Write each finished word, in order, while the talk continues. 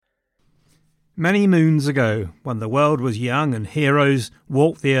Many moons ago, when the world was young and heroes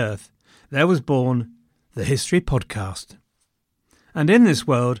walked the earth, there was born the History Podcast. And in this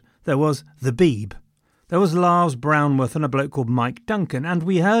world, there was the Beeb. There was Lars Brownworth and a bloke called Mike Duncan, and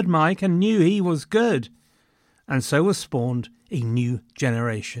we heard Mike and knew he was good. And so was spawned a new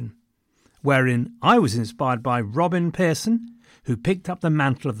generation, wherein I was inspired by Robin Pearson, who picked up the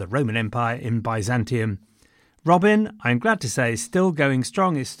mantle of the Roman Empire in Byzantium. Robin, I'm glad to say, is still going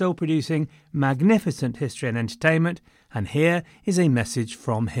strong, is still producing magnificent history and entertainment, and here is a message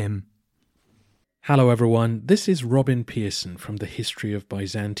from him. Hello everyone, this is Robin Pearson from the History of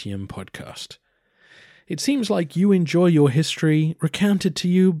Byzantium podcast. It seems like you enjoy your history recounted to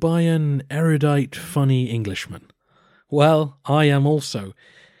you by an erudite, funny Englishman. Well, I am also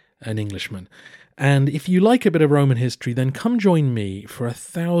an Englishman. And if you like a bit of Roman history, then come join me for a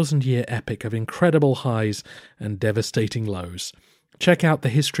 1,000-year epic of incredible highs and devastating lows. Check out The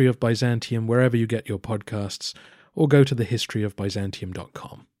History of Byzantium wherever you get your podcasts, or go to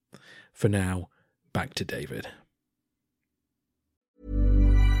thehistoryofbyzantium.com. For now, back to David.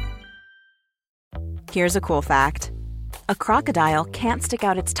 Here's a cool fact. A crocodile can't stick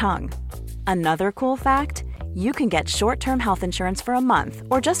out its tongue. Another cool fact, you can get short-term health insurance for a month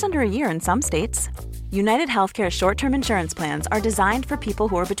or just under a year in some states. United Healthcare short-term insurance plans are designed for people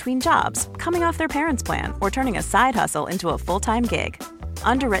who are between jobs, coming off their parents' plan, or turning a side hustle into a full-time gig.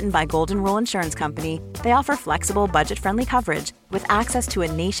 Underwritten by Golden Rule Insurance Company, they offer flexible, budget-friendly coverage with access to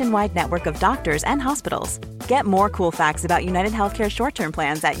a nationwide network of doctors and hospitals. Get more cool facts about United Healthcare short-term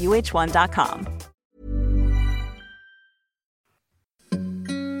plans at uh1.com.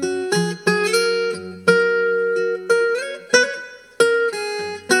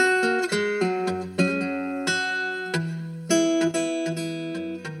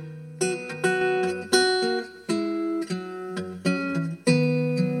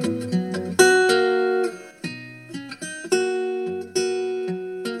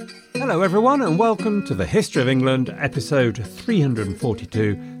 Hello everyone and welcome to the History of England, episode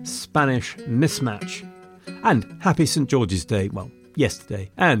 342, Spanish Mismatch. And happy St George's Day, well,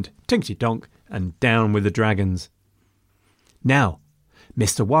 yesterday, and tinkty tonk, and down with the dragons. Now,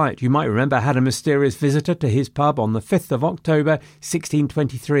 Mr White, you might remember, had a mysterious visitor to his pub on the 5th of October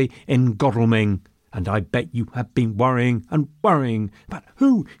 1623 in Godalming, and I bet you have been worrying and worrying about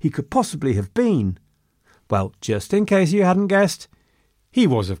who he could possibly have been. Well, just in case you hadn't guessed, he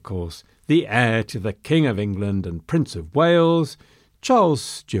was, of course, the heir to the King of England and Prince of Wales, Charles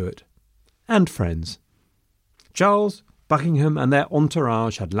Stuart, and friends. Charles, Buckingham and their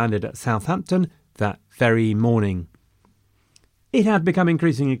entourage had landed at Southampton that very morning. It had become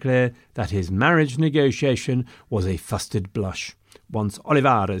increasingly clear that his marriage negotiation was a fusted blush, once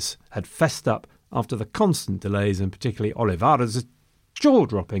Olivares had fessed up after the constant delays, and particularly Olivares'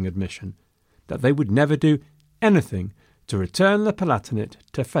 jaw-dropping admission that they would never do anything to return the Palatinate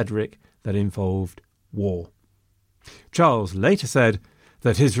to Frederick that involved war. Charles later said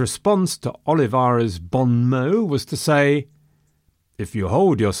that his response to Olivares' bon mot was to say, "If you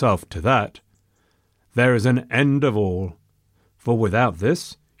hold yourself to that, there is an end of all, for without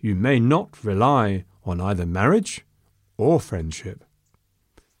this you may not rely on either marriage or friendship."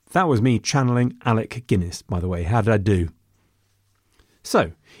 That was me channeling Alec Guinness, by the way. How did I do?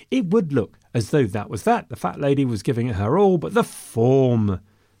 So, it would look as though that was that. The fat lady was giving it her all, but the form,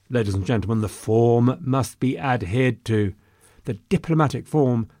 ladies and gentlemen, the form must be adhered to. The diplomatic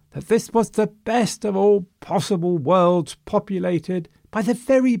form that this was the best of all possible worlds populated by the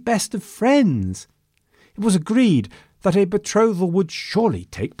very best of friends. It was agreed that a betrothal would surely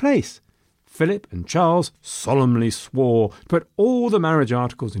take place. Philip and Charles solemnly swore to put all the marriage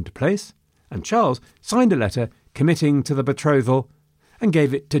articles into place, and Charles signed a letter committing to the betrothal and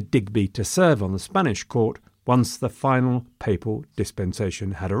gave it to Digby to serve on the Spanish court once the final papal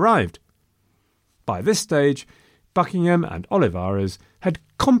dispensation had arrived. By this stage, Buckingham and Olivares had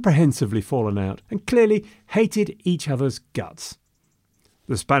comprehensively fallen out and clearly hated each other's guts.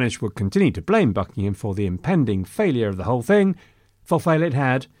 The Spanish would continue to blame Buckingham for the impending failure of the whole thing, for fail it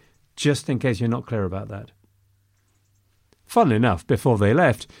had, just in case you're not clear about that. Funnily enough, before they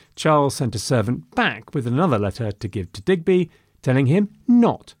left, Charles sent a servant back with another letter to give to Digby, telling him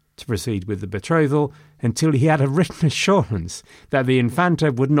not to proceed with the betrothal until he had a written assurance that the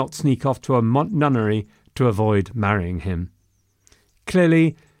Infanta would not sneak off to a nunnery to avoid marrying him.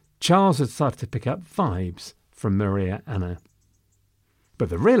 Clearly, Charles had started to pick up vibes from Maria Anna.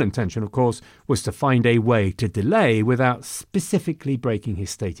 But the real intention, of course, was to find a way to delay without specifically breaking his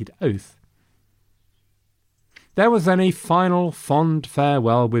stated oath. There was then a final fond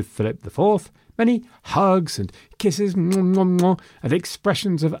farewell with Philip IV, many hugs and kisses and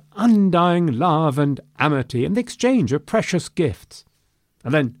expressions of undying love and amity and the exchange of precious gifts.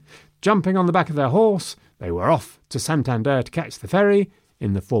 And then, jumping on the back of their horse, they were off to Santander to catch the ferry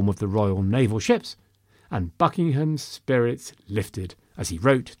in the form of the Royal Naval ships, and Buckingham's spirits lifted as he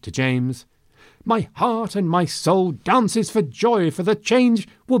wrote to James, "My heart and my soul dances for joy, for the change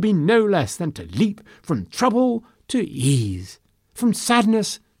will be no less than to leap from trouble to ease, from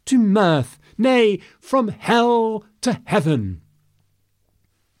sadness to mirth, nay, from hell to heaven."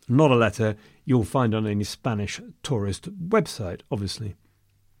 Not a letter you'll find on any Spanish tourist website, obviously.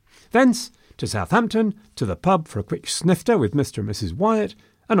 Thence to Southampton, to the pub for a quick snifter with Mr. and Mrs. Wyatt,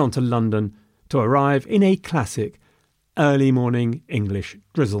 and on to London to arrive in a classic early morning English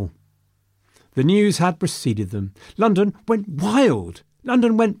drizzle. The news had preceded them. London went wild.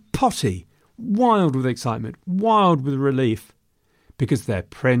 London went potty, wild with excitement, wild with relief, because their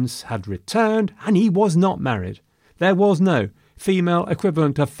prince had returned and he was not married. There was no female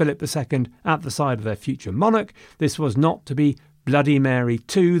equivalent of Philip II at the side of their future monarch. This was not to be Bloody Mary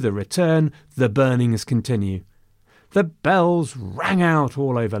II, the return, the burnings continue. The bells rang out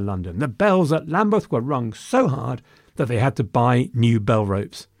all over London. The bells at Lambeth were rung so hard that they had to buy new bell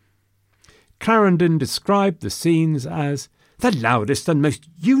ropes. Clarendon described the scenes as the loudest and most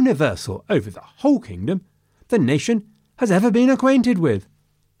universal over the whole kingdom the nation has ever been acquainted with.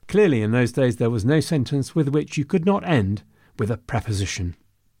 Clearly in those days there was no sentence with which you could not end with a preposition.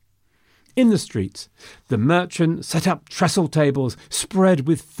 In the streets, the merchant set up trestle tables spread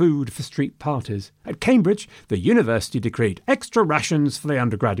with food for street parties. At Cambridge, the university decreed extra rations for the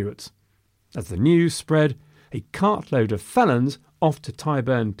undergraduates. As the news spread, a cartload of felons off to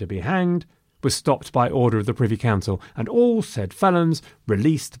Tyburn to be hanged was stopped by order of the Privy Council, and all said felons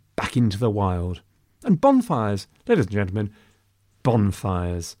released back into the wild. And bonfires, ladies and gentlemen,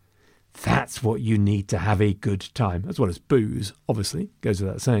 bonfires. That's what you need to have a good time, as well as booze, obviously, goes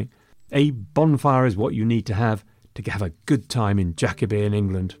without saying. A bonfire is what you need to have a good time in Jacobean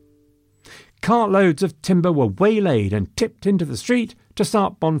England. Cartloads of timber were waylaid and tipped into the street to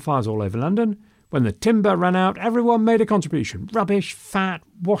start bonfires all over London. When the timber ran out, everyone made a contribution. Rubbish, fat,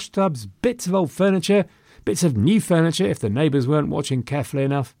 wash tubs, bits of old furniture, bits of new furniture if the neighbours weren't watching carefully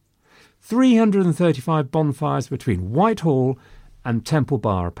enough. 335 bonfires between Whitehall and Temple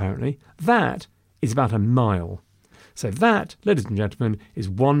Bar, apparently. That is about a mile. So that, ladies and gentlemen, is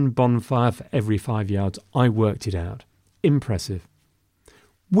one bonfire for every 5 yards. I worked it out. Impressive.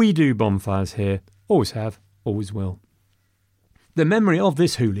 We do bonfires here. Always have, always will. The memory of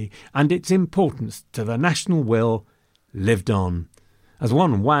this hoolie and its importance to the national will lived on. As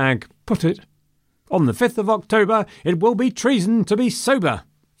one wag put it, "On the 5th of October it will be treason to be sober."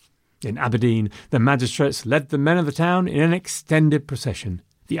 In Aberdeen, the magistrates led the men of the town in an extended procession.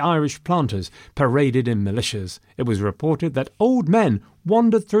 The Irish planters paraded in militias. It was reported that old men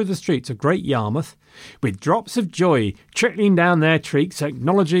wandered through the streets of Great Yarmouth with drops of joy trickling down their cheeks,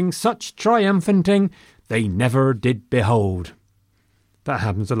 acknowledging such triumphanting they never did behold. That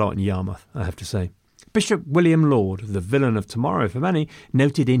happens a lot in Yarmouth, I have to say. Bishop William Laud, the villain of tomorrow for many,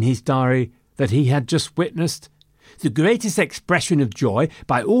 noted in his diary that he had just witnessed the greatest expression of joy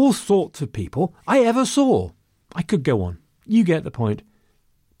by all sorts of people I ever saw. I could go on. You get the point.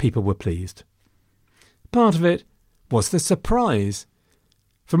 People were pleased. Part of it was the surprise.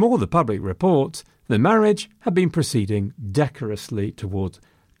 From all the public reports, the marriage had been proceeding decorously towards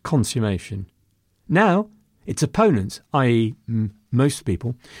consummation. Now, its opponents, i.e. most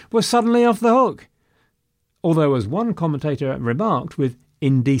people, were suddenly off the hook. Although, as one commentator remarked with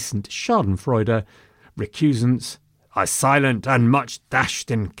indecent schadenfreude, recusants are silent and much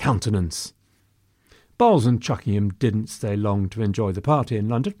dashed in countenance. Bowles and Chuckingham didn't stay long to enjoy the party in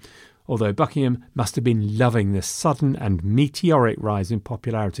London, although Buckingham must have been loving this sudden and meteoric rise in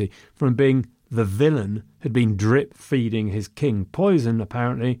popularity from being the villain who'd been drip-feeding his king poison,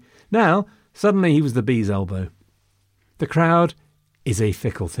 apparently. Now, suddenly he was the bee's elbow. The crowd is a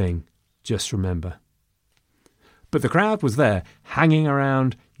fickle thing, just remember. But the crowd was there, hanging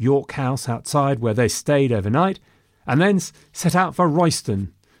around York House outside where they stayed overnight, and then set out for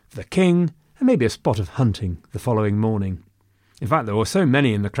Royston, for the king, and maybe a spot of hunting the following morning. In fact, there were so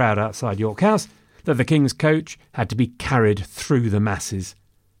many in the crowd outside York House that the king's coach had to be carried through the masses.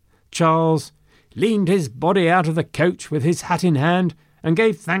 Charles leaned his body out of the coach with his hat in hand and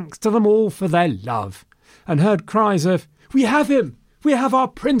gave thanks to them all for their love, and heard cries of, "We have him! We have our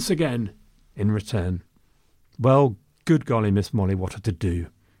prince again!" in return. Well, good golly, Miss Molly, what a to-do.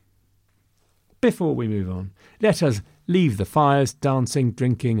 Before we move on, let us leave the fires, dancing,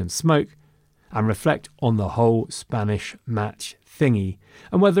 drinking and smoke, and reflect on the whole Spanish match thingy,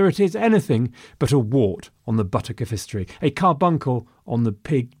 and whether it is anything but a wart on the buttock of history, a carbuncle on the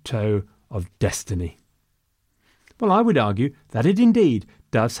pig toe of destiny. Well, I would argue that it indeed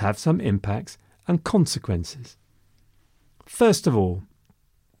does have some impacts and consequences. First of all,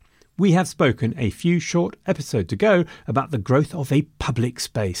 we have spoken a few short episodes ago about the growth of a public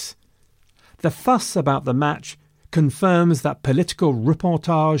space. The fuss about the match confirms that political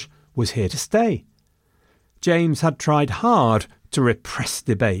reportage was here to stay. James had tried hard to repress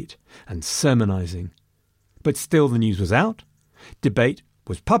debate and sermonising, but still the news was out, debate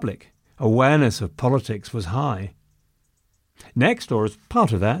was public, awareness of politics was high. Next, or as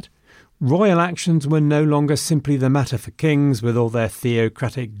part of that, royal actions were no longer simply the matter for kings with all their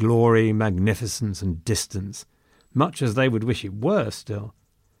theocratic glory, magnificence and distance, much as they would wish it were still.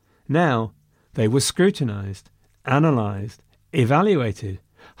 Now they were scrutinised, analysed, evaluated,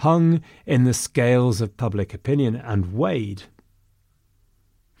 hung in the scales of public opinion and weighed.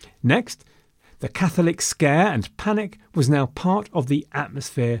 Next, the Catholic scare and panic was now part of the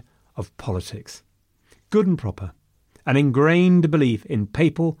atmosphere of politics. Good and proper. An ingrained belief in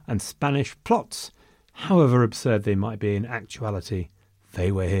papal and Spanish plots, however absurd they might be in actuality,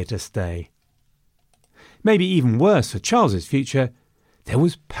 they were here to stay. Maybe even worse for Charles's future, there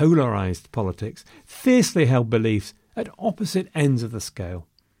was polarised politics, fiercely held beliefs at opposite ends of the scale.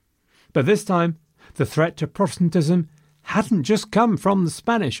 But this time, the threat to Protestantism hadn't just come from the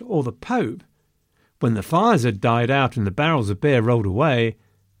Spanish or the Pope. When the fires had died out and the barrels of beer rolled away,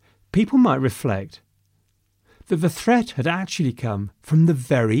 people might reflect that the threat had actually come from the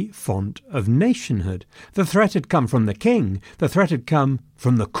very font of nationhood. The threat had come from the king. The threat had come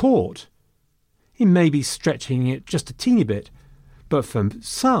from the court. He may be stretching it just a teeny bit, but for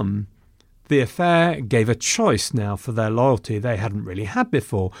some, the affair gave a choice now for their loyalty they hadn't really had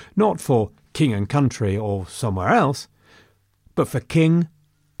before, not for king and country or somewhere else, but for king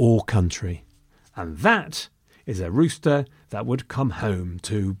or country. And that is a rooster that would come home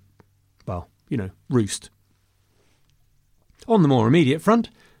to, well, roost. On the more immediate front,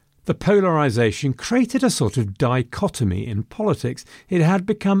 the polarisation created a sort of dichotomy in politics. It had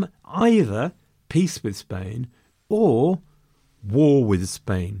become either peace with Spain or war with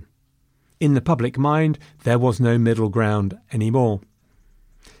Spain. In the public mind, there was no middle ground anymore.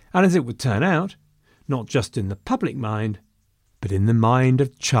 And as it would turn out, not just in the public mind, but in the mind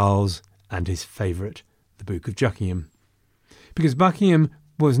of Charles and his favourite, the Duke of Buckingham. Because Buckingham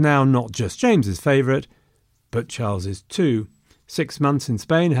was now not just James's favourite, but Charles's too. 6 months in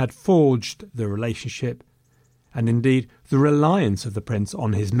Spain had forged the relationship, and indeed the reliance of the prince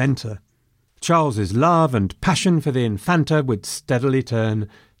on his mentor. Charles's love and passion for the Infanta would steadily turn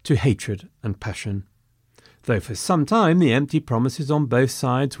to hatred and passion. Though for some time the empty promises on both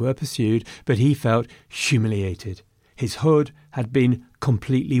sides were pursued, but he felt humiliated. His hood had been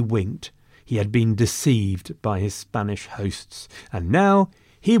completely winked. He had been deceived by his Spanish hosts, and now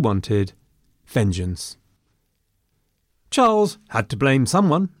he wanted vengeance. Charles had to blame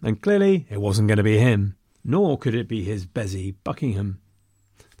someone, and clearly it wasn't going to be him, nor could it be his Bezzy Buckingham.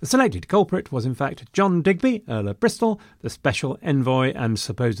 The selected culprit was in fact John Digby, Earl of Bristol, the special envoy and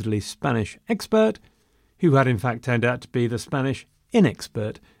supposedly Spanish expert, who had in fact turned out to be the Spanish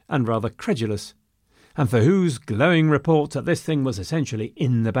inexpert and rather credulous, and for whose glowing reports that this thing was essentially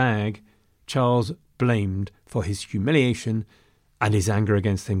in the bag, Charles blamed for his humiliation, and his anger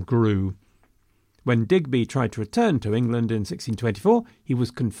against him grew. When Digby tried to return to England in 1624, he was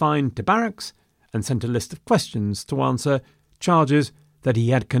confined to barracks and sent a list of questions to answer, charges that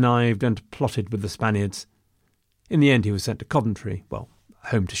he had connived and plotted with the Spaniards. In the end he was sent to Coventry, well,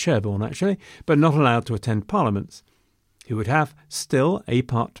 home to Sherborne actually, but not allowed to attend parliaments. He would have still a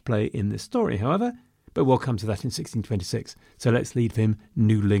part to play in this story, however, but we'll come to that in 1626, so let's leave him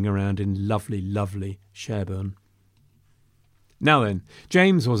noodling around in lovely, lovely Sherborne. Now then,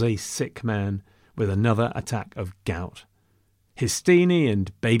 James was a sick man with another attack of gout. His Steenie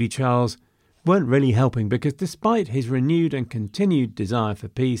and baby Charles weren't really helping because despite his renewed and continued desire for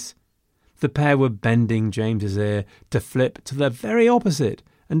peace, the pair were bending James's ear to flip to the very opposite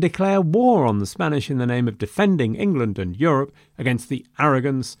and declare war on the Spanish in the name of defending England and Europe against the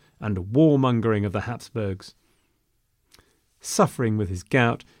arrogance and warmongering of the Habsburgs. Suffering with his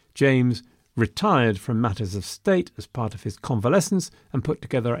gout, James retired from matters of state as part of his convalescence and put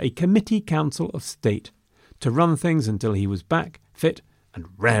together a committee council of state to run things until he was back, fit and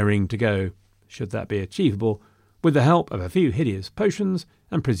raring to go, should that be achievable, with the help of a few hideous potions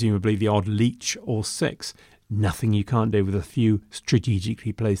and presumably the odd leech or 6. Nothing you can't do with a few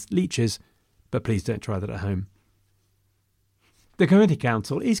strategically placed leeches, but please don't try that at home. The committee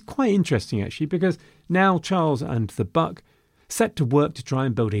council is quite interesting actually, because now Charles and the Buck set to work to try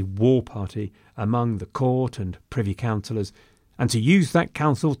and build a war party among the court and privy councillors, and to use that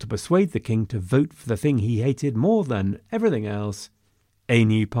council to persuade the king to vote for the thing he hated more than everything else, a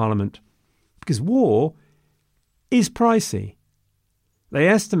new parliament. Because war is pricey. They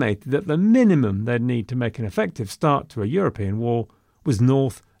estimated that the minimum they'd need to make an effective start to a European war was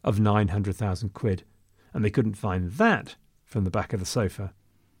north of 900,000 quid, and they couldn't find that from the back of the sofa.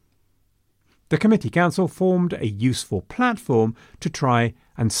 The Committee Council formed a useful platform to try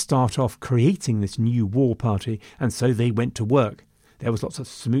and start off creating this new war party, and so they went to work. There was lots of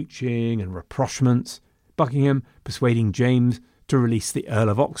smooching and rapprochements, Buckingham persuading James to release the Earl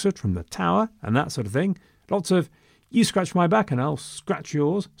of Oxford from the Tower and that sort of thing. Lots of you scratch my back and I'll scratch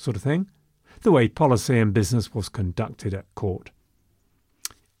yours sort of thing. The way policy and business was conducted at court.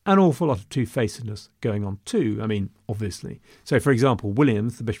 An awful lot of two-facedness going on too, obviously. So, for example,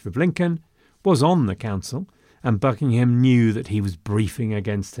 Williams, the Bishop of Lincoln, was on the council, and Buckingham knew that he was briefing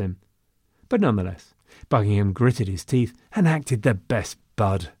against him. But nonetheless, Buckingham gritted his teeth and acted the best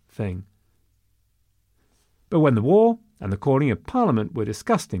bud thing. But when the war and the calling of Parliament were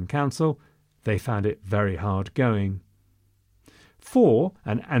discussed in council, they found it very hard going. For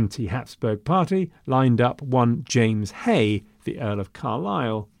an anti-Habsburg party lined up one James Hay, the Earl of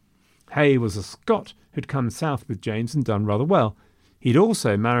Carlisle. Hay was a Scot who'd come south with James and done rather well. He'd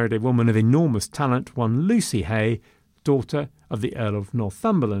also married a woman of enormous talent, one Lucy Hay, daughter of the Earl of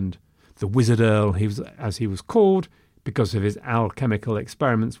Northumberland, the Wizard Earl, as he was called, because of his alchemical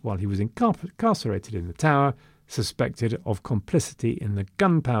experiments while he was incarcerated in the Tower, suspected of complicity in the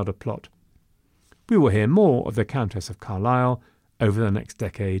gunpowder plot. We will hear more of the Countess of Carlisle over the next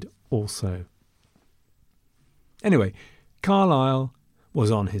decade or so. Anyway, Carlisle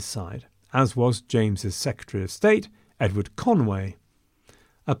was on his side, as was James's Secretary of State, Edward Conway.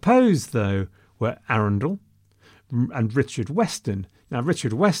 Opposed, though, were Arundel and Richard Weston. Now,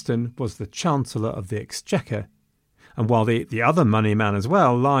 Richard Weston was the Chancellor of the Exchequer, and while the other money man as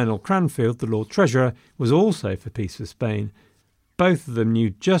well, Lionel Cranfield, the Lord Treasurer, was also for peace with Spain, both of them knew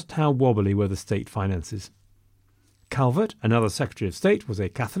just how wobbly were the state finances. Calvert, another Secretary of State, was a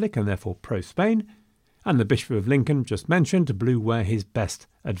Catholic and therefore pro-Spain, and the Bishop of Lincoln, just mentioned, blew where his best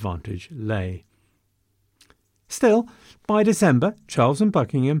advantage lay. Still, by December, Charles and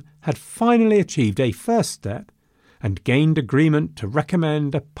Buckingham had finally achieved a first step and gained agreement to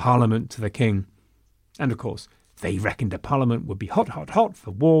recommend a parliament to the king. And of course, they reckoned a parliament would be hot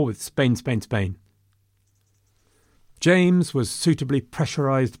for war with Spain. James was suitably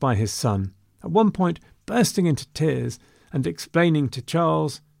pressurised by his son, at one point bursting into tears and explaining to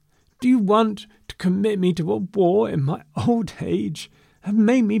Charles, "Do you want to commit me to a war in my old age and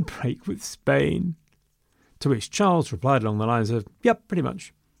make me break with Spain?" To which Charles replied along the lines of, "Yep, pretty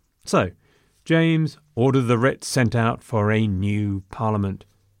much." So, James ordered the writ sent out for a new parliament.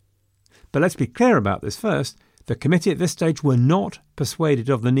 But let's be clear about this first. The committee at this stage were not persuaded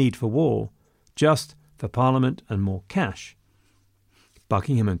of the need for war, just for parliament and more cash.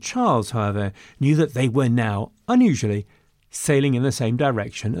 Buckingham and Charles, however, knew that they were now, unusually, sailing in the same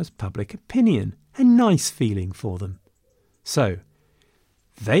direction as public opinion, a nice feeling for them. So,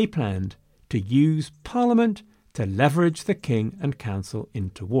 they planned to use Parliament to leverage the king and council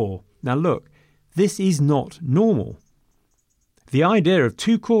into war. Now look, this is not normal. The idea of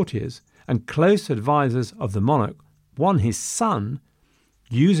two courtiers and close advisers of the monarch, one his son,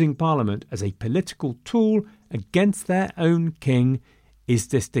 using Parliament as a political tool against their own king is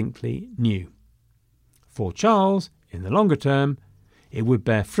distinctly new. For Charles, in the longer term, it would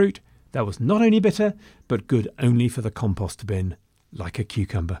bear fruit that was not only bitter, but good only for the compost bin, like a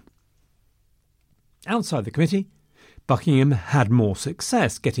cucumber. Outside the committee, Buckingham had more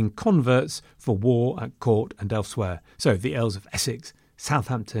success getting converts for war at court and elsewhere. So the Earls of Essex,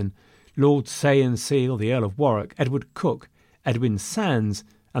 Southampton, Lord Say and Seal, the Earl of Warwick, Edward Cook, Edwin Sandys,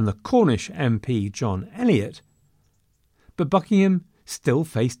 and the Cornish MP John Eliot. But Buckingham still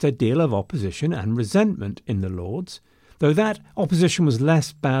faced a deal of opposition and resentment in the Lords, though that opposition was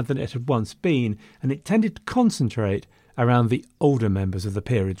less bad than it had once been, and it tended to concentrate around the older members of the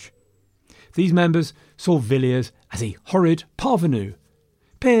peerage. These members saw Villiers as a horrid parvenu.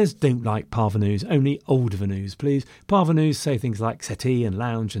 Peers don't like parvenus, only old venus, please. Parvenus say things like settee and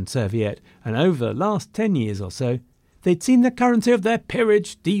lounge and serviette, and over the last 10 years or so, they'd seen the currency of their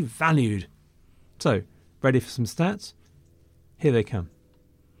peerage devalued. So, ready for some stats? Here they come.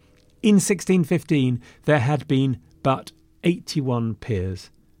 In 1615, there had been but 81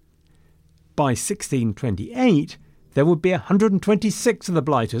 peers. By 1628, there would be 126 of the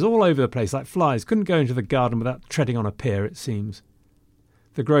blighters all over the place like flies. Couldn't go into the garden without treading on a peer, it seems.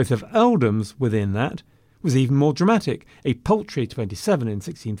 The growth of earldoms within that was even more dramatic. A paltry 27 in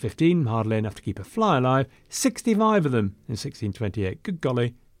 1615, hardly enough to keep a fly alive, 65 of them in 1628. Good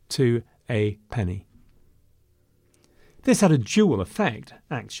golly, to a penny. This had a dual effect,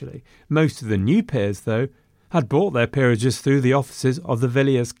 actually. Most of the new peers, though, had bought their peerages through the offices of the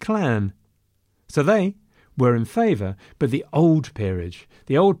Villiers clan. So they were in favour, but the old peerage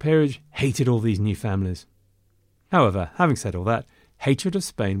hated all these new families. However, having said all that, hatred of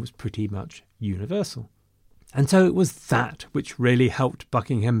Spain was pretty much universal. And so it was that which really helped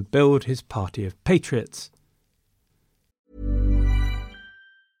Buckingham build his party of patriots.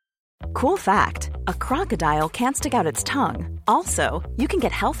 Cool fact, a crocodile can't stick out its tongue. Also, you can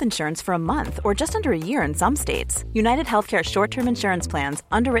get health insurance for a month or just under a year in some states. United Healthcare short-term insurance plans,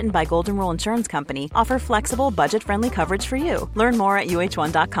 underwritten by Golden Rule Insurance Company, offer flexible, budget-friendly coverage for you. Learn more at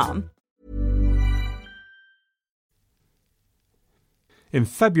uh1.com. In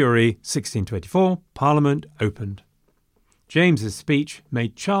February 1624, Parliament opened. James's speech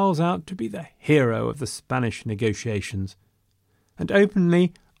made Charles out to be the hero of the Spanish negotiations, and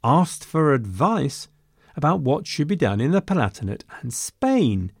openly asked for advice about what should be done in the Palatinate and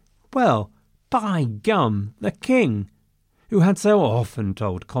Spain. Well, by gum, the king, who had so often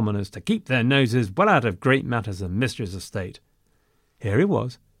told commoners to keep their noses well out of great matters and mysteries of state, here he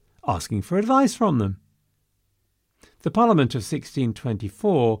was, asking for advice from them. The Parliament of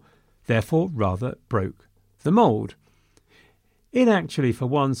 1624 therefore rather broke the mould. It actually for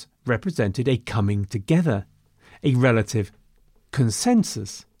once represented a coming together, a relative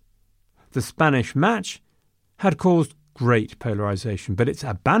consensus. The Spanish match had caused great polarisation, but its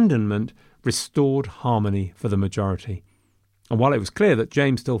abandonment restored harmony for the majority. And while it was clear that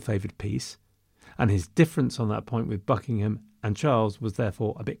James still favoured peace, and his difference on that point with Buckingham and Charles was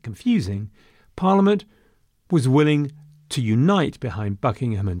therefore a bit confusing, Parliament was willing to unite behind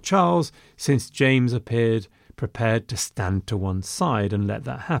Buckingham and Charles, since James appeared prepared to stand to one side and let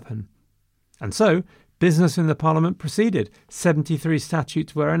that happen. And so, business in the Parliament proceeded. 73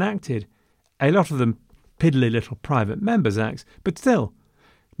 statutes were enacted, a lot of them piddly little private members' acts, but still,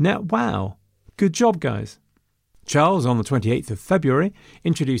 wow, good job, guys. Charles, on the 28th of February,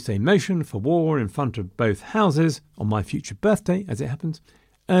 introduced a motion for war in front of both houses, on my future birthday, as it happens,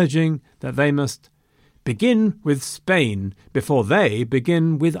 urging that they must begin with Spain before they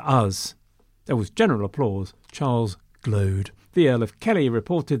begin with us. There was general applause. Charles glowed. The Earl of Kelly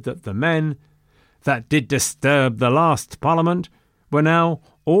reported that the men that did disturb the last Parliament were now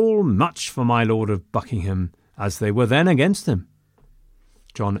all much for my Lord of Buckingham, as they were then against him.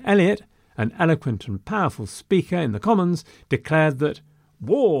 John Eliot, an eloquent and powerful speaker in the Commons, declared that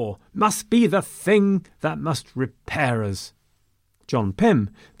war must be the thing that must repair us. John Pym,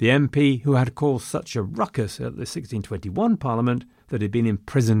 the MP who had caused such a ruckus at the 1621 Parliament that had been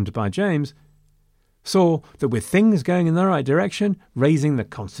imprisoned by James, saw that with things going in the right direction, raising the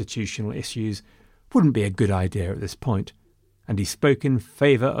constitutional issues wouldn't be a good idea at this point, and he spoke in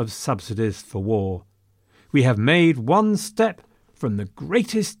favour of subsidies for war. We have made one step from the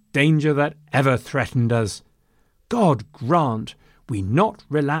greatest danger that ever threatened us. God grant we not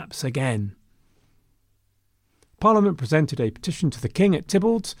relapse again. Parliament presented a petition to the king at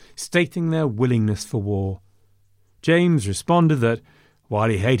Tybalt's, stating their willingness for war. James responded that, while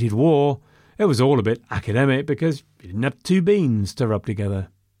he hated war, it was all a bit academic because he didn't have two beans to rub together.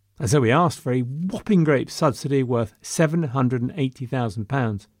 And so he asked for a whopping great subsidy worth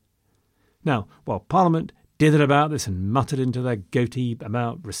 £780,000. Now, while Parliament dithered about this and muttered into their goatee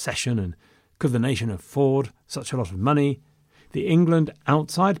about recession and could the nation afford such a lot of money, the England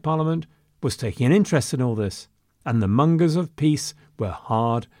outside Parliament was taking an interest in all this, and the mongers of peace were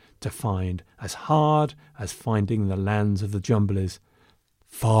hard to find, as hard as finding the lands of the Jumblies.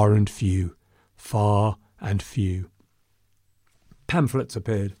 Far and few. Pamphlets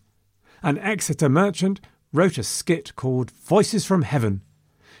appeared. An Exeter merchant wrote a skit called Voices from Heaven,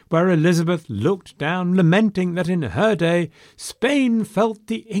 where Elizabeth looked down, lamenting that in her day Spain felt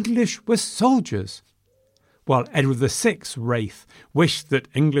the English were soldiers, while Edward VI's wraith wished that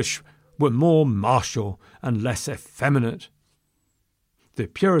English were more martial and less effeminate. The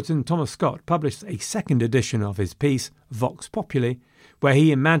Puritan Thomas Scott published a second edition of his piece, Vox Populi, where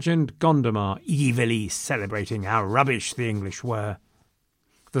he imagined Gondomar evilly celebrating how rubbish the English were.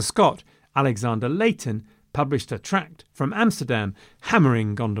 The Scot, Alexander Leighton, published a tract from Amsterdam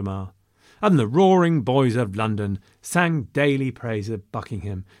hammering Gondomar, and the roaring boys of London sang daily praise of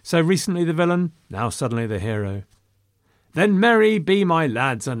Buckingham, so recently the villain, now suddenly the hero. Then merry be my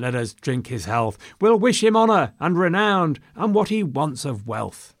lads, and let us drink his health. We'll wish him honour and renown, and what he wants of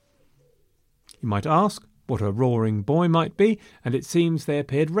wealth. You might ask what a roaring boy might be, and it seems they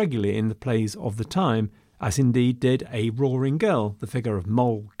appeared regularly in the plays of the time, as indeed did a roaring girl, the figure of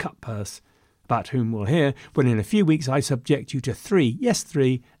Moll Cutpurse, about whom we'll hear when in a few weeks I subject you to 3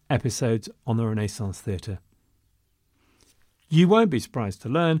 episodes on the Renaissance theatre. You won't be surprised to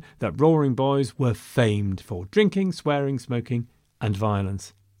learn that roaring boys were famed for drinking, swearing, smoking and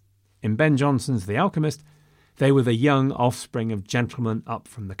violence. In Ben Jonson's The Alchemist, they were the young offspring of gentlemen up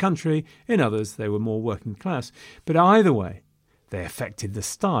from the country. In others, they were more working class. But either way, they affected the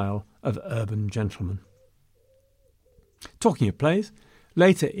style of urban gentlemen. Talking of plays,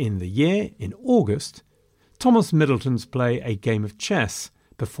 later in the year, in August, Thomas Middleton's play A Game of Chess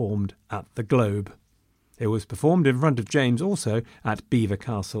performed at the Globe. It was performed in front of James also at Belvoir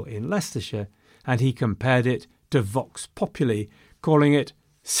Castle in Leicestershire, and he compared it to Vox Populi, calling it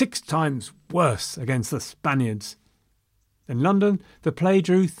 6 times worse against the Spaniards. In London, the play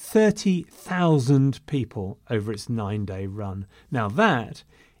drew 30,000 people over its 9-day run. Now that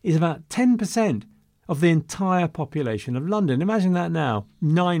is about 10% of the entire population of London. Imagine that now,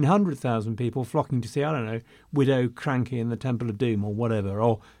 900,000 people flocking to see, I don't know, Widow Cranky in the Temple of Doom or whatever,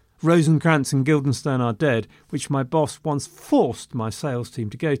 or Rosencrantz and Guildenstern Are Dead, which my boss once forced my sales team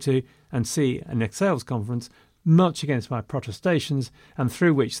to go to and see in a sales conference, much against my protestations, and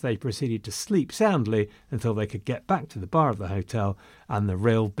through which they proceeded to sleep soundly until they could get back to the bar of the hotel and the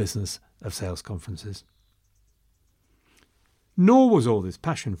real business of sales conferences. Nor was all this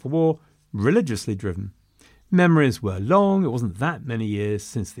passion for war religiously driven. Memories were long. It wasn't that many years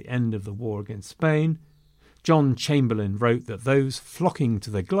since the end of the war against Spain. John Chamberlain wrote that those flocking to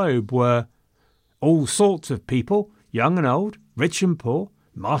the Globe were all sorts of people, young and old, rich and poor,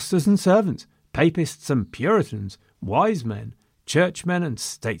 masters and servants, papists and Puritans, wise men, churchmen and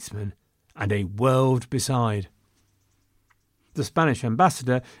statesmen, and a world beside. The Spanish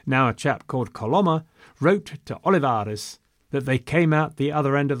ambassador, now a chap called Coloma, wrote to Olivares that they came out the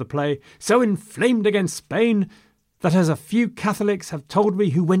other end of the play so inflamed against Spain that, as a few Catholics have told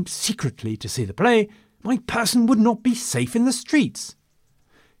me who went secretly to see the play, my person would not be safe in the streets.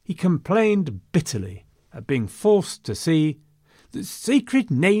 He complained bitterly at being forced to see the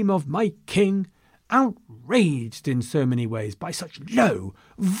sacred name of my king outraged in so many ways by such low,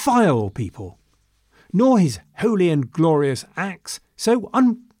 vile people, nor his holy and glorious acts so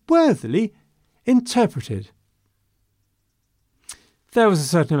unworthily interpreted. There was a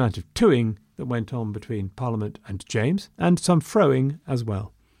certain amount of toing that went on between Parliament and James, and some throwing as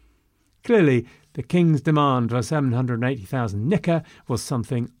well. Clearly, the king's demand for 780,000 nicker was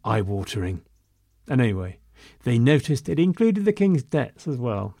something eye-watering. And anyway, they noticed it included the king's debts as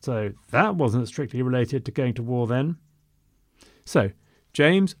well, so that wasn't strictly related to going to war then. So,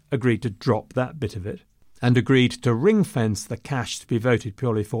 James agreed to drop that bit of it, and agreed to ring-fence the cash to be voted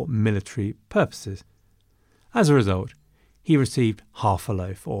purely for military purposes. As a result, he received half a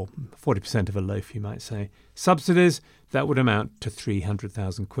loaf, or 40% of a loaf, you might say, subsidies that would amount to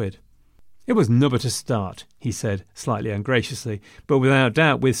 300,000 quid. It was nubbert a start, he said, slightly ungraciously, but without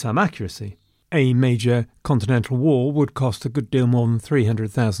doubt with some accuracy. A major continental war would cost a good deal more than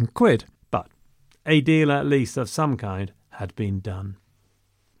 300,000 quid, but a deal at least of some kind had been done.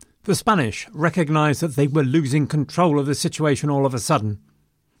 The Spanish recognised that they were losing control of the situation all of a sudden.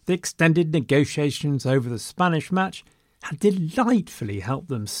 The extended negotiations over the Spanish match had delightfully helped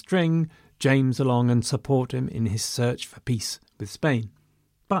them string James along and support him in his search for peace with Spain.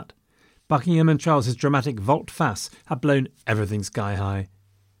 But Buckingham and Charles's dramatic volte-face had blown everything sky high.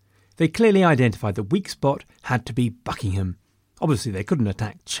 They clearly identified the weak spot had to be Buckingham. Obviously they couldn't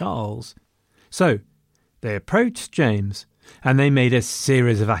attack Charles. So they approached James, and they made a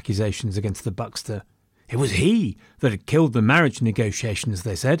series of accusations against the Buckster. It was he that had killed the marriage negotiations,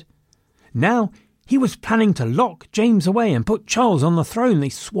 they said. Now he was planning to lock James away and put Charles on the throne, they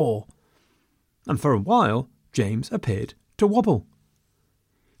swore. And for a while, James appeared to wobble.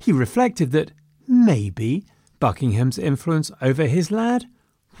 He reflected that maybe Buckingham's influence over his lad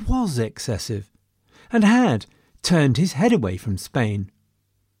was excessive, and had turned his head away from Spain.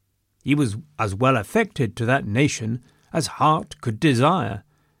 He was as well affected to that nation as heart could desire,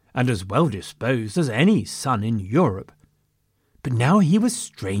 and as well disposed as any son in Europe. But now he was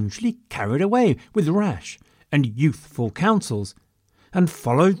strangely carried away with rash and youthful counsels, and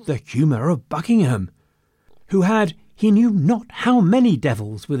followed the humour of Buckingham, who had he knew not how many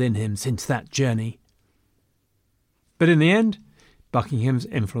devils within him since that journey. But in the end, Buckingham's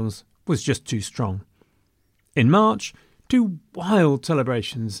influence was just too strong. In March, 2 wild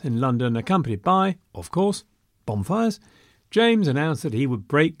celebrations in London, accompanied by, of course, bonfires, James announced that he would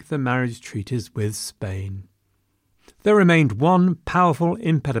break the marriage treaties with Spain. There remained one powerful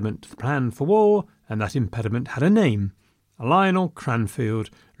impediment to the plan for war, and that impediment had a name: Lionel Cranfield,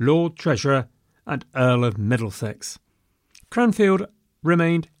 Lord Treasurer and Earl of Middlesex. Cranfield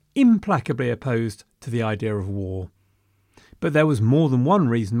remained implacably opposed to the idea of war. But there was more than one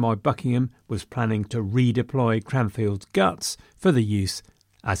reason why Buckingham was planning to redeploy Cranfield's guts for the use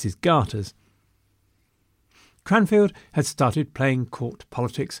as his garters. Cranfield had started playing court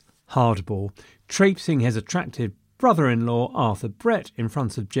politics hardball, traipsing his attractive brother-in-law Arthur Brett in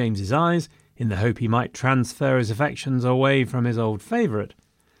front of James's eyes in the hope he might transfer his affections away from his old favourite.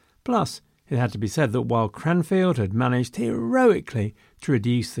 Plus, it had to be said that while Cranfield had managed heroically to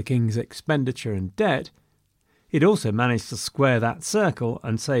reduce the king's expenditure and debt, he'd also managed to square that circle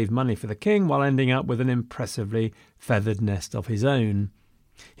and save money for the king while ending up with an impressively feathered nest of his own.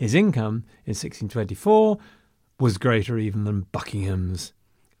 His income in 1624 was greater even than Buckingham's.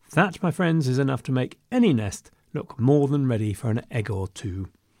 That, my friends, is enough to make any nest look more than ready for an egg or two.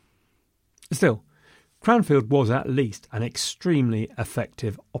 Still, Cranfield was at least an extremely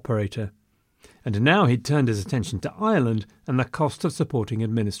effective operator, and now he'd turned his attention to Ireland and the cost of supporting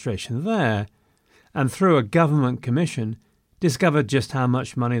administration there, and through a government commission discovered just how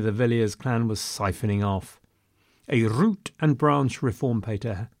much money the Villiers clan was siphoning off. A root and branch reform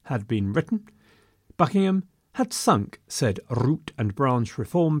paper had been written. Buckingham had sunk said root and branch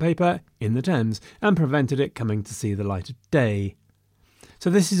reform paper in the Thames and prevented it coming to see the light of day. So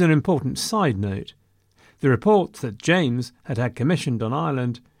this is an important side note. The reports that James had commissioned on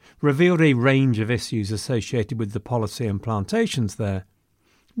Ireland revealed a range of issues associated with the policy and plantations there.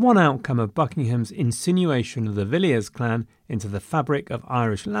 One outcome of Buckingham's insinuation of the Villiers clan into the fabric of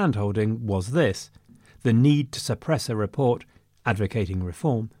Irish landholding was this: the need to suppress a report advocating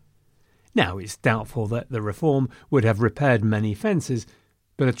reform. Now, it's doubtful that the reform would have repaired many fences,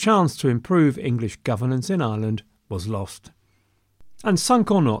 but a chance to improve English governance in Ireland was lost. And sunk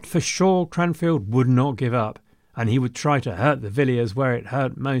or not, for sure Cranfield would not give up, and he would try to hurt the Villiers where it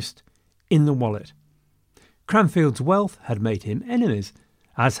hurt most, in the wallet. Cranfield's wealth had made him enemies,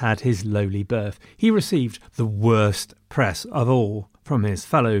 as had his lowly birth. He received the worst press of all from his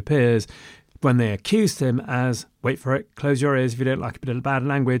fellow peers when they accused him as, wait for it, close your ears if you don't like a bit of bad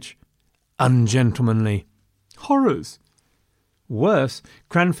language, ungentlemanly. Horrors! Worse,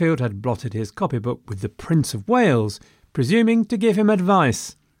 Cranfield had blotted his copybook with the Prince of Wales, presuming to give him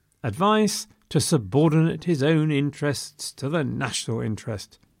advice to subordinate his own interests to the national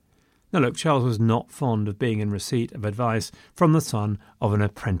interest. Now look, Charles was not fond of being in receipt of advice from the son of an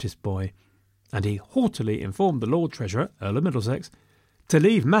apprentice boy, and he haughtily informed the Lord Treasurer, Earl of Middlesex, to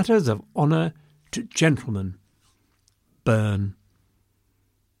leave matters of honour to gentlemen. Burn.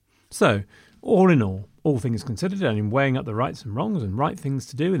 So, all in all things considered, and in weighing up the rights and wrongs and right things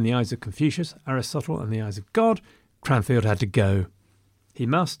to do in the eyes of Confucius, Aristotle and the eyes of God, Cranfield had to go. He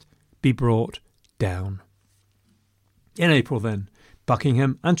must be brought down. In April then,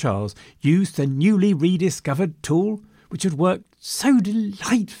 Buckingham and Charles used the newly rediscovered tool which had worked so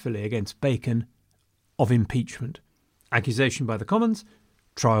delightfully against Bacon, of impeachment. Accusation by the Commons,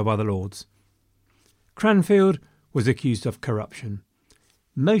 trial by the Lords. Cranfield was accused of corruption.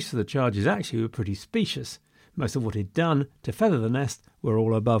 Most of the charges actually were pretty specious. Most of what he'd done to feather the nest were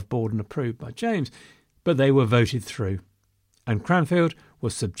all above board and approved by James, but they were voted through, and Cranfield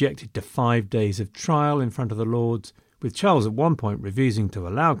was subjected to 5 days of trial in front of the Lords, with Charles at one point refusing to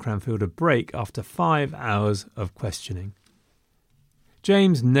allow Cranfield a break after 5 hours of questioning.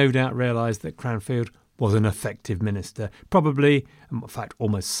 James no doubt realised that Cranfield was an effective minister, probably, in fact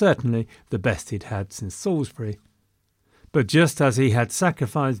almost certainly, the best he'd had since Salisbury. But just as he had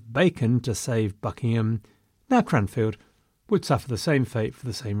sacrificed Bacon to save Buckingham, now Cranfield would suffer the same fate for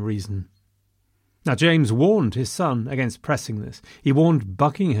the same reason. Now James warned his son against pressing this. He warned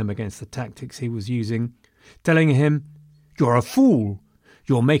Buckingham against the tactics he was using, telling him, "You're a fool.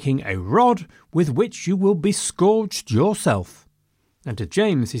 You're making a rod with which you will be scourged yourself." And to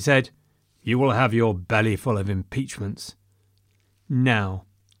James he said, "You will have your belly full of impeachments." Now,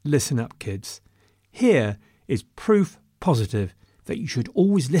 listen up, kids. Here is proof positive that you should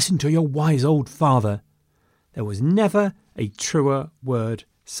always listen to your wise old father. There was never a truer word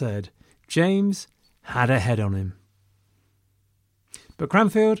said. James had a head on him. But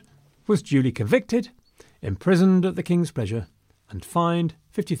Cranfield was duly convicted, imprisoned at the king's pleasure, and fined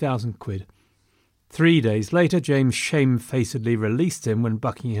 50,000 quid. 3 days later, James shamefacedly released him when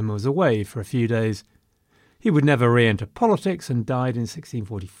Buckingham was away for a few days. He would never re-enter politics and died in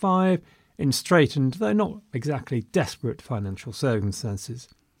 1645 in straitened, though not exactly desperate, financial circumstances.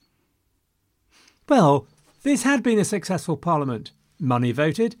 Well, this had been a successful parliament. Money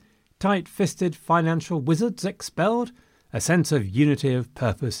voted, tight-fisted financial wizards expelled, a sense of unity of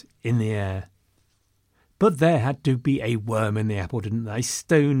purpose in the air. But there had to be a worm in the apple, didn't there? A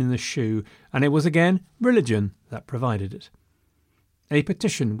stone in the shoe, and it was again religion that provided it. A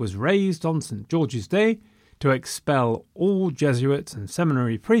petition was raised on St. George's Day to expel all Jesuits and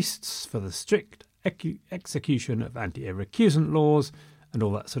seminary priests for the strict execution of anti-recusant laws and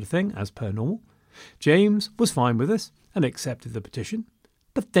all that sort of thing, as per normal. James was fine with this and accepted the petition,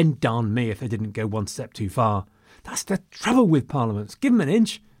 but then darn me if they didn't go one step too far. That's the trouble with parliaments. Give them an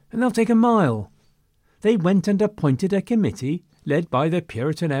inch and they'll take a mile. They went and appointed a committee led by the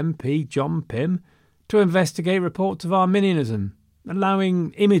Puritan MP John Pym to investigate reports of Arminianism,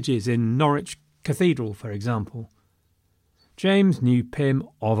 allowing images in Norwich Cathedral, for example. James knew Pym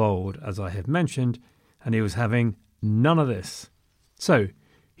of old, as I have mentioned, and he was having none of this. So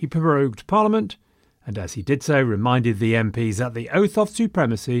he prorogued Parliament, and as he did so, reminded the MPs that the oath of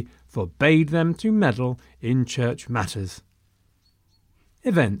supremacy forbade them to meddle in church matters.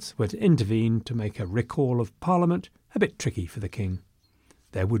 Events were to intervene to make a recall of Parliament a bit tricky for the king.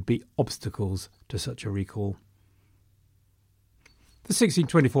 There would be obstacles to such a recall. The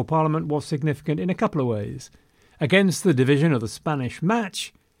 1624 Parliament was significant in a couple of ways. Against the division of the Spanish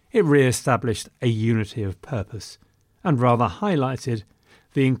Match, it re-established a unity of purpose, and rather highlighted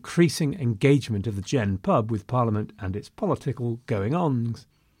the increasing engagement of the Gen Pub with Parliament and its political going-ons.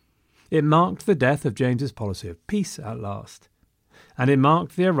 It marked the death of James's policy of peace at last, and it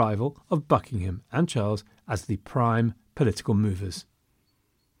marked the arrival of Buckingham and Charles as the prime political movers.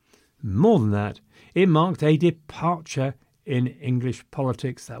 More than that, it marked a departure in English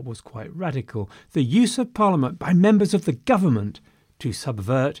politics that was quite radical, the use of Parliament by members of the government to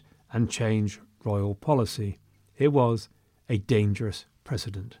subvert and change royal policy. It was a dangerous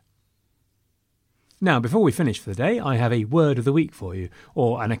precedent. Now, before we finish for the day, I have a word of the week for you,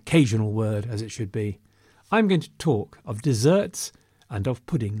 or an occasional word as it should be. I'm going to talk of desserts and of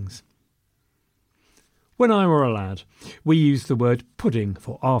puddings. When I were a lad, we used the word pudding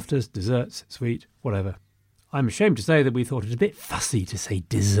for afters, desserts, sweet, whatever. I'm ashamed to say that we thought it a bit fussy to say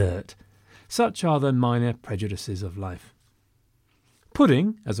dessert. Such are the minor prejudices of life.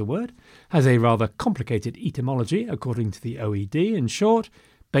 Pudding, as a word, has a rather complicated etymology according to the OED. In short,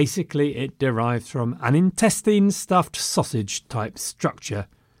 basically it derives from an intestine-stuffed sausage-type structure,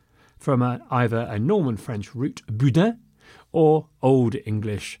 from either a Norman French root boudin or Old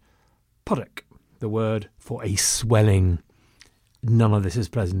English puddock, the word for a swelling. None of this is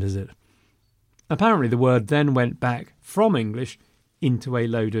pleasant, is it? Apparently the word then went back from English into a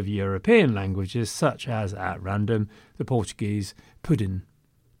load of European languages, such as, at random, the Portuguese pudding.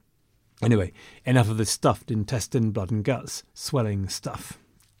 Anyway, enough of the stuffed intestine, blood and guts, swelling stuff.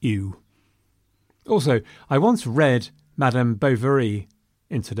 Ew. Also, I once read Madame Bovary,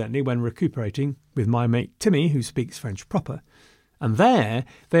 incidentally, when recuperating with my mate Timmy, who speaks French proper, and there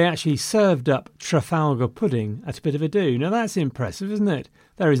they actually served up Trafalgar pudding at a bit of ado. Now that's impressive, isn't it?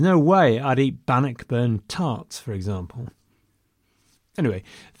 There is no way I'd eat Bannockburn tarts, for example. Anyway,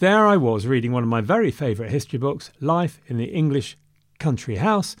 there I was reading one of my very favourite history books, Life in the English Country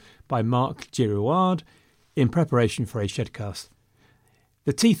House by Mark Girouard, in preparation for a Shedcast.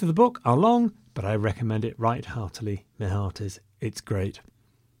 The teeth of the book are long, but I recommend it right heartily. My heart is. It's great.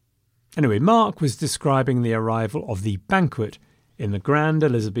 Anyway, Mark was describing the arrival of the banquet in the grand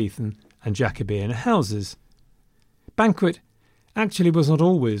Elizabethan and Jacobean houses. Banquet actually was not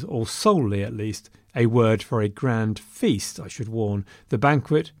always, or solely at least, a word for a grand feast, I should warn. The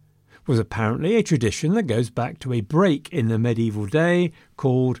banquet was apparently a tradition that goes back to a break in the medieval day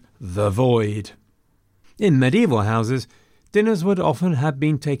called the void. In medieval houses, dinners would often have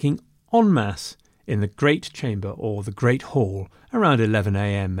been taken en masse in the great chamber or the great hall, around 11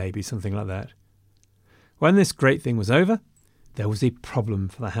 a.m. maybe, something like that. When this great thing was over, there was a problem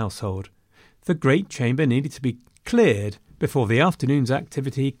for the household. The great chamber needed to be cleared before the afternoon's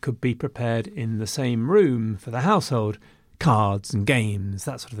activity could be prepared in the same room for the household, cards and games,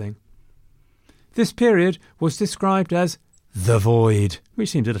 that sort of thing. This period was described as the void, which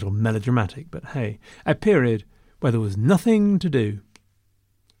seemed a little melodramatic, but hey, a period where there was nothing to do.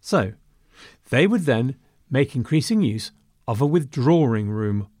 So, they would then make increasing use of a withdrawing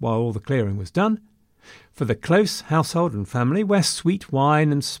room while all the clearing was done, for the close household and family where sweet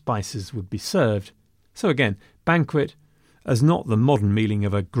wine and spices would be served. So again, banquet as not the modern meaning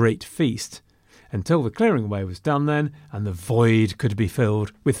of a great feast, until the clearing away was done then, and the void could be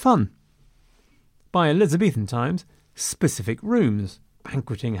filled with fun. By Elizabethan times, specific rooms,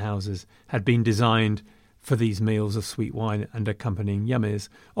 banqueting houses, had been designed for these meals of sweet wine and accompanying yummies,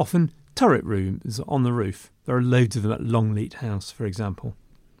 often turret rooms on the roof. There are loads of them at Longleat House, for example.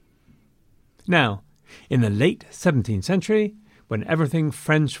 Now, in the late 17th century, when everything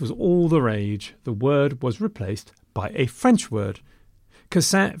French was all the rage, the word was replaced by a French word,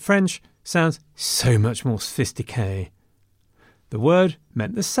 because French sounds so much more sophistiqué. The word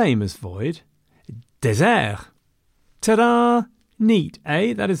meant the same as void, désert. Ta-da! Neat,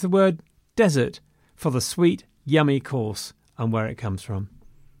 eh? That is the word desert for the sweet, yummy course and where it comes from.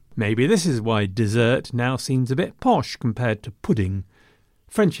 Maybe this is why dessert now seems a bit posh compared to pudding,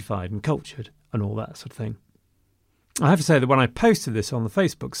 Frenchified and cultured and all that sort of thing. I have to say that when I posted this on the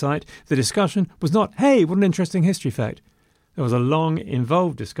Facebook site, the discussion was not, hey, what an interesting history fact. There was a long,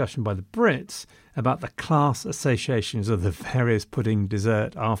 involved discussion by the Brits about the class associations of the various pudding,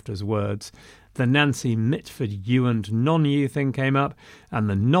 dessert, afters words. The Nancy Mitford you and non-you thing came up, and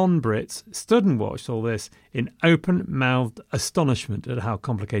the non-Brits stood and watched all this in open-mouthed astonishment at how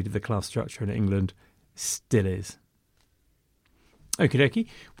complicated the class structure in England still is. Okie dokie,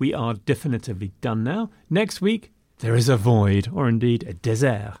 we are definitively done now. Next week, there is a void, or indeed a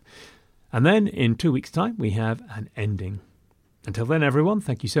désert. And then, in 2 weeks' time, we have an ending. Until then, everyone,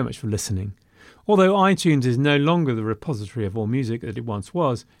 thank you so much for listening. Although iTunes is no longer the repository of all music that it once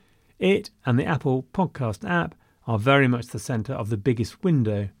was, it and the Apple Podcast app are very much the centre of the biggest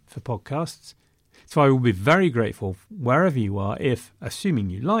window for podcasts. So I will be very grateful wherever you are if,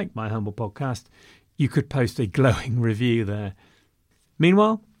 assuming you like my humble podcast, you could post a glowing review there.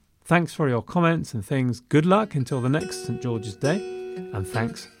 Meanwhile, thanks for your comments and things. Good luck until the next St. George's Day. And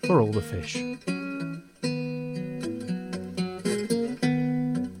thanks for all the fish.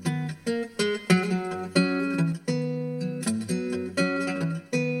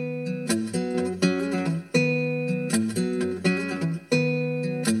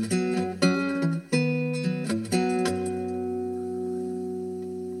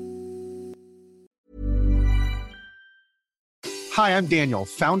 Hi, I'm Daniel,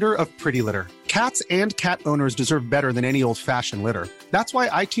 founder of Pretty Litter. Cats and cat owners deserve better than any old-fashioned litter. That's why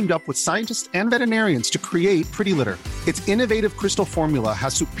I teamed up with scientists and veterinarians to create Pretty Litter. Its innovative crystal formula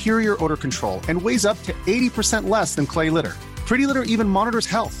has superior odor control and weighs up to 80% less than clay litter. Pretty Litter even monitors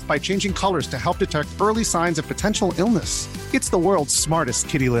health by changing colors to help detect early signs of potential illness. It's the world's smartest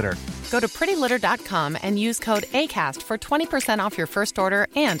kitty litter. Go to prettylitter.com and use code ACAST for 20% off your first order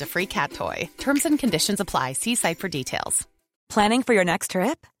and a free cat toy. Terms and conditions apply. See site for details. Planning for your next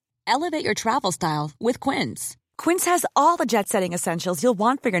trip? Elevate your travel style with Quince. Quince has all the jet-setting essentials you'll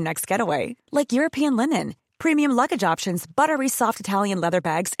want for your next getaway, like European linen, premium luggage options, buttery soft Italian leather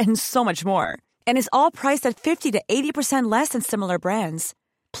bags, and so much more. And is all priced at 50 to 80% less than similar brands.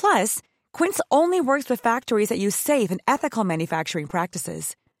 Plus, Quince only works with factories that use safe and ethical manufacturing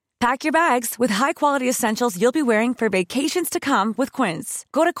practices. Pack your bags with high-quality essentials you'll be wearing for vacations to come with Quince.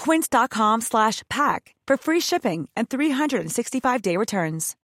 Go to quince.com/pack for free shipping and 365-day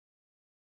returns.